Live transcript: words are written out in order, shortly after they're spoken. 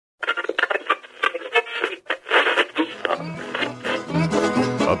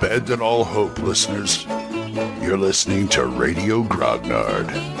Abandon all hope, listeners. You're listening to Radio Grognard,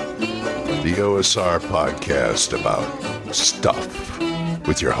 the OSR podcast about stuff,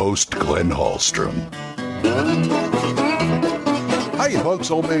 with your host, Glenn Hallstrom. Hi,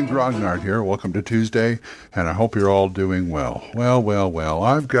 folks. Old Man Grognard here. Welcome to Tuesday, and I hope you're all doing well. Well.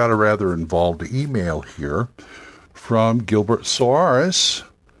 I've got a rather involved email here from Gilbert Soares,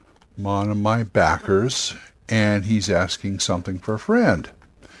 one of my backers, and he's asking something for a friend.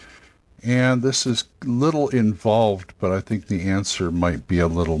 And this is a little involved, but I think the answer might be a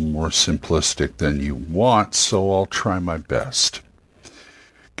little more simplistic than you want, so I'll try my best.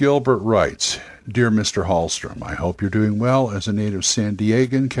 Gilbert writes, Dear Mr. Hallstrom, I hope you're doing well. As a native San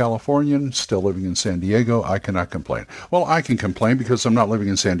Diegan, Californian, still living in San Diego, I cannot complain. Well, I can complain because I'm not living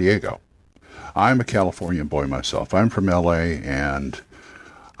in San Diego. I'm a Californian boy myself. I'm from L.A., and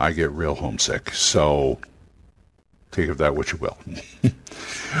I get real homesick, so take of that what you will.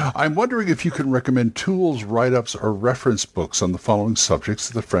 I'm wondering if you can recommend tools, write-ups, or reference books on the following subjects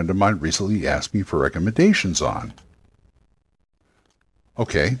that a friend of mine recently asked me for recommendations on.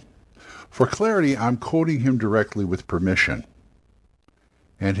 Okay. For clarity, I'm quoting him directly with permission.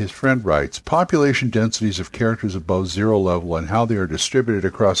 And his friend writes, population densities of characters above zero level and how they are distributed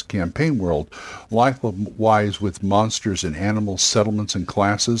across the campaign world, likewise with monsters and animals, settlements and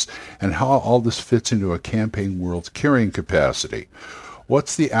classes, and how all this fits into a campaign world's carrying capacity.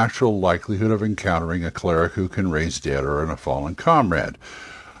 What's the actual likelihood of encountering a cleric who can raise dead or a fallen comrade?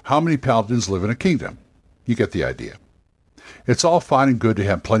 How many paladins live in a kingdom? You get the idea. It's all fine and good to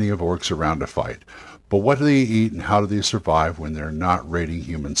have plenty of orcs around to fight. But what do they eat and how do they survive when they're not raiding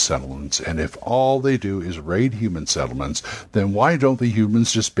human settlements? And if all they do is raid human settlements, then why don't the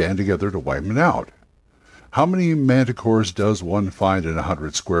humans just band together to wipe them out? How many manticores does one find in a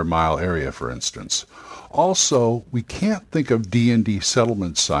 100 square mile area, for instance? Also, we can't think of D&D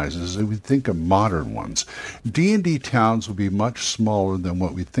settlement sizes as we think of modern ones. D&D towns would be much smaller than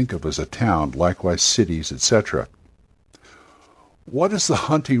what we think of as a town, likewise cities, etc. What is the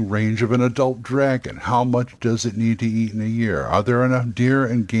hunting range of an adult dragon? How much does it need to eat in a year? Are there enough deer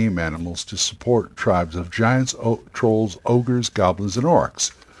and game animals to support tribes of giants, trolls, ogres, goblins, and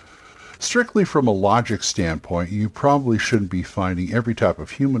orcs? Strictly from a logic standpoint, you probably shouldn't be finding every type of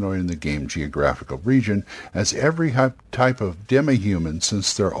humanoid in the game geographical region as every type of demi-human,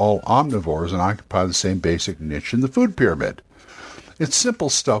 since they're all omnivores and occupy the same basic niche in the food pyramid. It's simple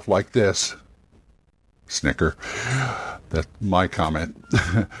stuff like this. Snicker. That's my comment.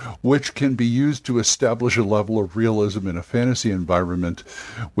 Which can be used to establish a level of realism in a fantasy environment,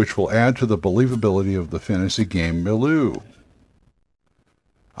 which will add to the believability of the fantasy game milieu.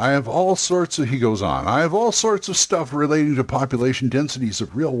 He goes on, I have all sorts of stuff relating to population densities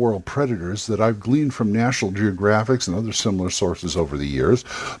of real-world predators that I've gleaned from National Geographic and other similar sources over the years,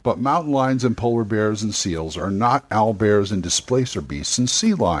 but mountain lions and polar bears and seals are not owlbears and displacer beasts and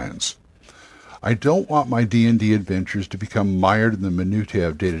sea lions. I don't want my D&D adventures to become mired in the minutiae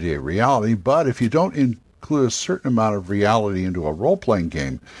of day-to-day reality, but if you don't include a certain amount of reality into a role-playing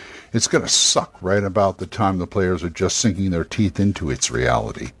game, it's going to suck right about the time the players are just sinking their teeth into its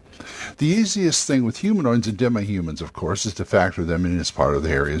reality. The easiest thing with humanoids and demi-humans, of course, is to factor them in as part of the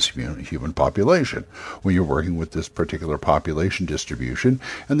area's human population when you're working with this particular population distribution,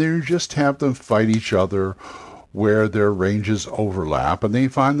 and then you just have them fight each other where their ranges overlap, and they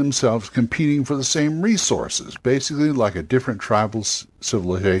find themselves competing for the same resources, basically like a different tribal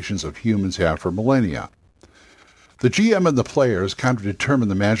civilizations of humans have for millennia. The GM and the players kind of determine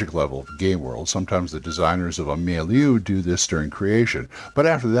the magic level of the game world. Sometimes the designers of a milieu do this during creation, but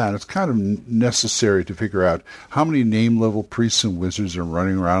after that it's kind of necessary to figure out how many name-level priests and wizards are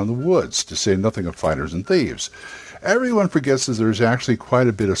running around in the woods, to say nothing of fighters and thieves. Everyone forgets that there's actually quite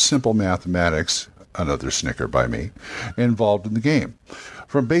a bit of simple mathematics, another snicker by me, involved in the game.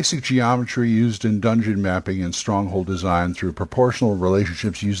 From basic geometry used in dungeon mapping and stronghold design through proportional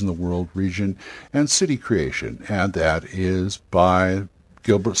relationships used in the world, region, and city creation. And that is by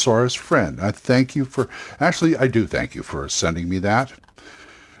Gilbert Soares' friend. I do thank you for sending me that,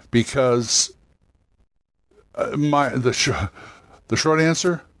 because the short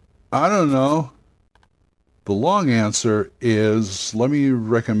answer, I don't know. The long answer is, let me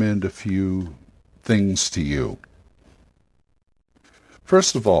recommend a few things to you.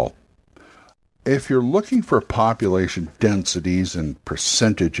 First of all, if you're looking for population densities and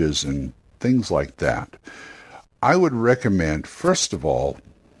percentages and things like that, I would recommend, first of all,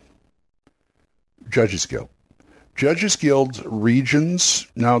 Judges Guild. Judges Guild's regions.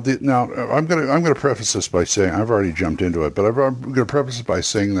 Now I'm going to preface this by saying, I've already jumped into it, but I'm going to preface it by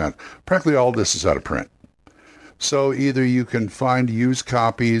saying that practically all this is out of print. So either you can find used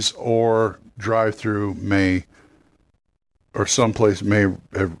copies, or drive-through may, or someplace may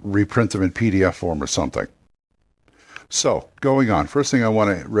reprint them in PDF form or something. So, going on. First thing I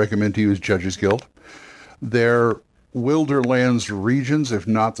want to recommend to you is Judges Guild. Their Wilderlands regions, if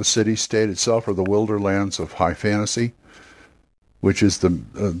not the city-state itself, are the Wilderlands of High Fantasy, which is the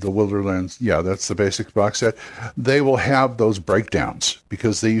Wilderlands. Yeah, that's the basic box set. They will have those breakdowns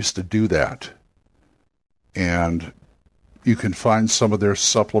because they used to do that. And you can find some of their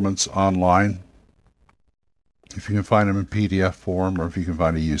supplements online, if you can find them in PDF form, or if you can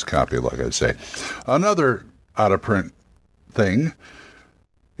find a used copy, like I say. Another out-of-print thing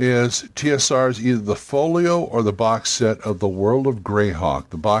is TSR's either the folio or the box set of The World of Greyhawk.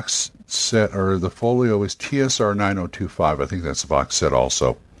 The box set, or the folio, is TSR 9025. I think that's the box set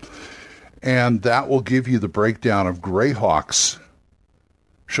also. And that will give you the breakdown of Greyhawks.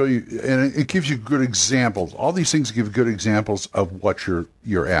 Show you, and it gives you good examples. All these things give good examples of what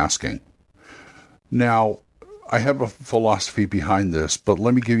you're asking. Now, I have a philosophy behind this, but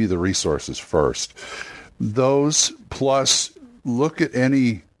let me give you the resources first. Those, plus look at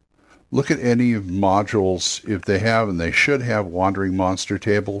any modules, if they have, and they should have, wandering monster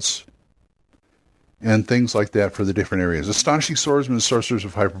tables and things like that for the different areas. Astonishing Swordsmen and Sorcerers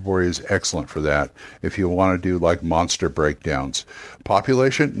of Hyperborea is excellent for that if you want to do like monster breakdowns.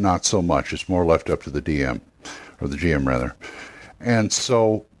 Population, not so much. It's more left up to the DM, or the GM rather. And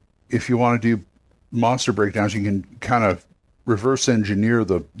so if you want to do monster breakdowns, you can kind of reverse engineer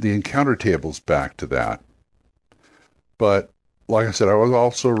the encounter tables back to that. But like I said, I would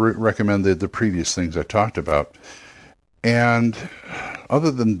also recommend the previous things I talked about. And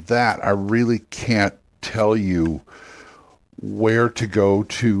other than that, I really can't tell you where to go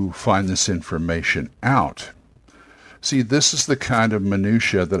to find this information out. See, this is the kind of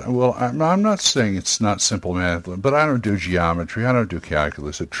minutia that, well, I'm not saying it's not simple math, but I don't do geometry, I don't do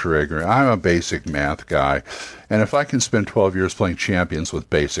calculus or trigonometry. I'm a basic math guy. And if I can spend 12 years playing Champions with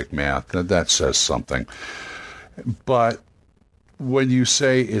basic math, that says something. But when you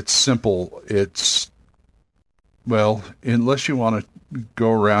say it's simple, it's, well, unless you want to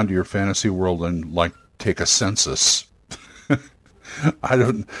go around to your fantasy world and like take a census,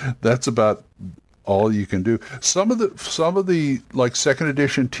 that's about all you can do. Some of the like second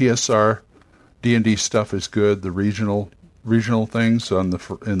edition TSR D&D stuff is good. The regional things in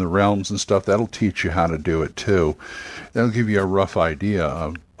the realms and stuff, that'll teach you how to do it too. That'll give you a rough idea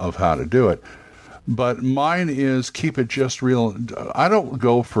of how to do it. But mine is keep it just real. I don't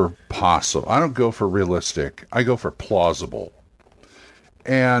go for possible. I don't go for realistic. I go for plausible.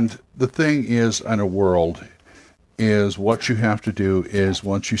 And the thing is, in a world, is what you have to do is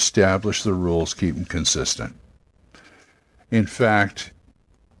once you establish the rules, keep them consistent. In fact,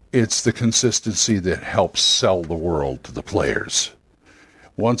 it's the consistency that helps sell the world to the players.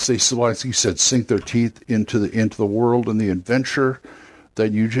 Once they, like you said, sink their teeth into the world and the adventure,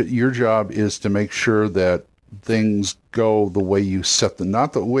 that your job is to make sure that things go the way you set them,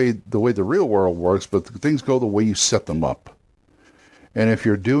 not the way the real world works, but things go the way you set them up. And if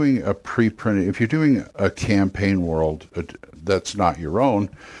you're doing if you're doing a campaign world that's not your own,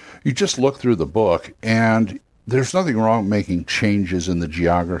 you just look through the book, and there's nothing wrong with making changes in the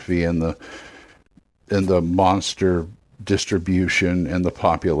geography and the monster distribution and the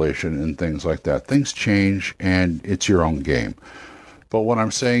population and things like that. Things change, and it's your own game. But what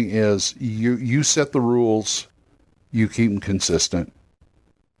I'm saying is you set the rules, you keep them consistent,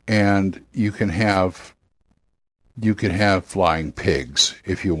 and you can have flying pigs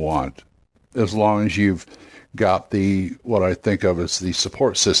if you want, as long as you've got what I think of as the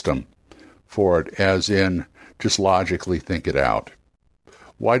support system for it, as in just logically think it out.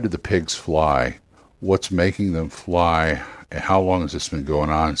 Why do the pigs fly? What's making them fly? How long has this been going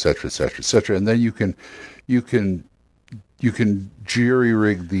on, et cetera, et cetera, et cetera. And then you can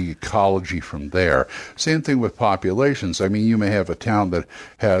jury-rig the ecology from there. Same thing with populations. I mean, you may have a town that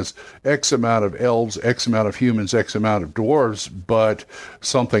has X amount of elves, X amount of humans, X amount of dwarves, but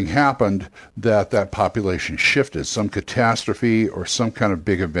something happened that population shifted, some catastrophe or some kind of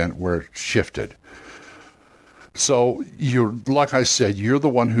big event where it shifted. So like I said, you're the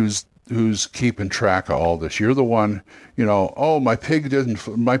one who's keeping track of all this. You're the one, my pig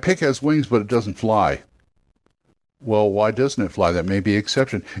has wings, but it doesn't fly. Well, why doesn't it fly? That may be an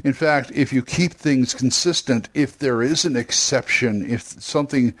exception. In fact, if you keep things consistent, if there is an exception, if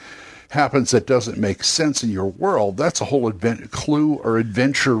something happens that doesn't make sense in your world, that's a whole clue or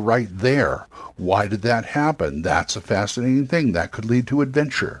adventure right there. Why did that happen? That's a fascinating thing. That could lead to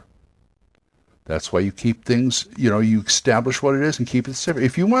adventure. That's why you keep things, you establish what it is and keep it separate.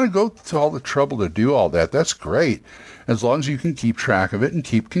 If you want to go to all the trouble to do all that, that's great, as long as you can keep track of it and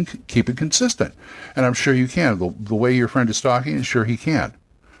keep it consistent. And I'm sure you can. The way your friend is talking, I'm sure he can.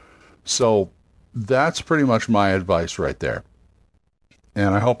 So that's pretty much my advice right there.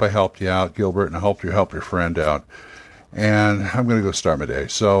 And I hope I helped you out, Gilbert, and I hope you helped your friend out. And I'm going to go start my day.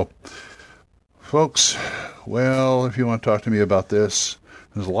 So, folks, well, if you want to talk to me about this,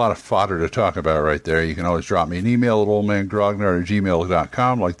 there's a lot of fodder to talk about right there. You can always drop me an email at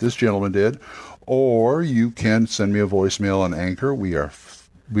oldmangrognard@gmail.com like this gentleman did, or you can send me a voicemail on Anchor. We are funded.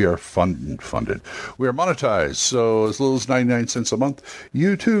 We are monetized, so as little as 99 cents a month,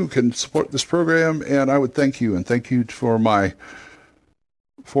 you too can support this program, and I would thank you. And thank you for my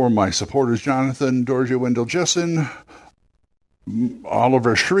supporters, Jonathan, Dorja, Wendell Jessen,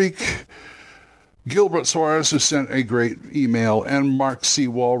 Oliver Shriek, Gilbert Suarez, who sent a great email, and Mark C.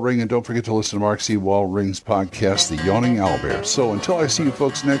 Wallring. And don't forget to listen to Mark C. Wallring's podcast, The Yawning Owlbear. So until I see you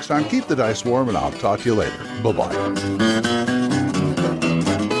folks next time, keep the dice warm, and I'll talk to you later. Bye-bye.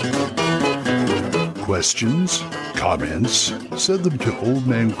 Questions? Comments? Send them to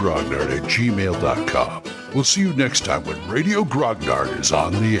oldmangrognard@gmail.com. We'll see you next time when Radio Grognard is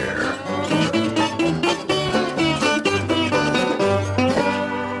on the air.